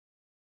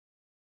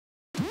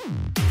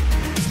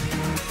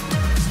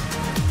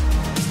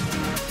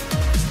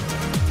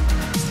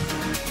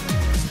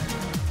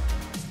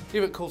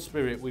Here at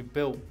COOLSPIRiT, we've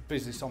built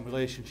business on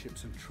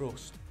relationships and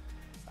trust.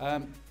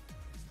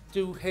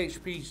 Do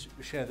HP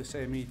share the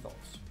same ethos?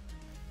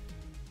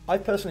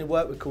 I've personally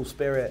worked with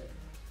COOLSPIRiT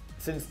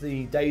since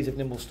the days of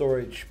nimble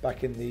storage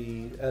back in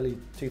the early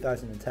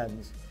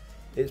 2010s.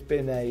 It's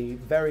been a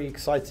very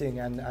exciting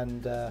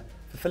and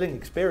fulfilling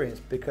experience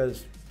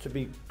because, to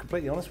be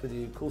completely honest with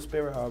you,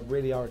 COOLSPIRiT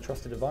really are a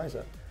trusted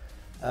advisor.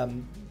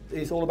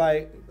 It's all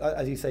about,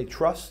 as you say,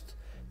 trust.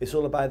 It's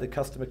all about the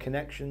customer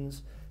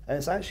connections. And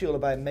it's actually all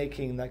about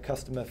making that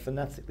customer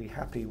fanatically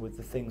happy with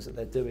the things that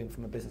they're doing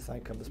from a business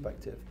outcome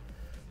perspective.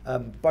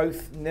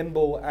 Both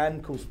Nimble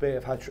and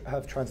COOLSPIRiT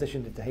have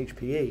transitioned into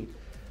HPE,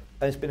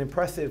 and it's been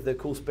impressive that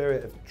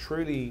COOLSPIRiT have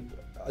truly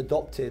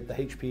adopted the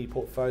HPE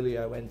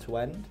portfolio end to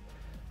end,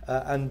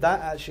 and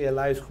that actually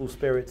allows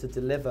COOLSPIRiT to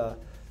deliver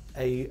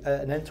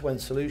an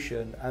end-to-end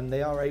solution, and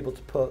they are able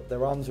to put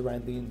their arms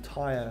around the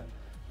entire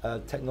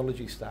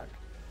technology stack.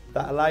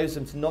 That allows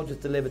them to not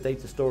just deliver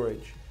data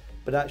storage,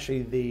 but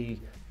actually the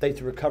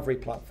data recovery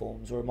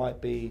platforms, or it might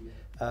be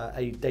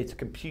a data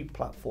compute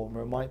platform,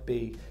 or it might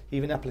be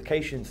even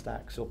application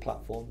stacks or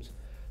platforms.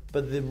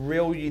 But the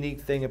real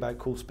unique thing about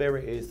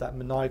COOLSPIRiT is that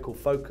maniacal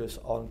focus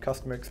on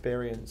customer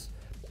experience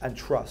and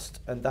trust,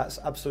 and that's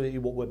absolutely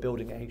what we're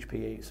building at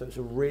HPE. So it's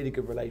a really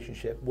good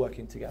relationship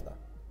working together.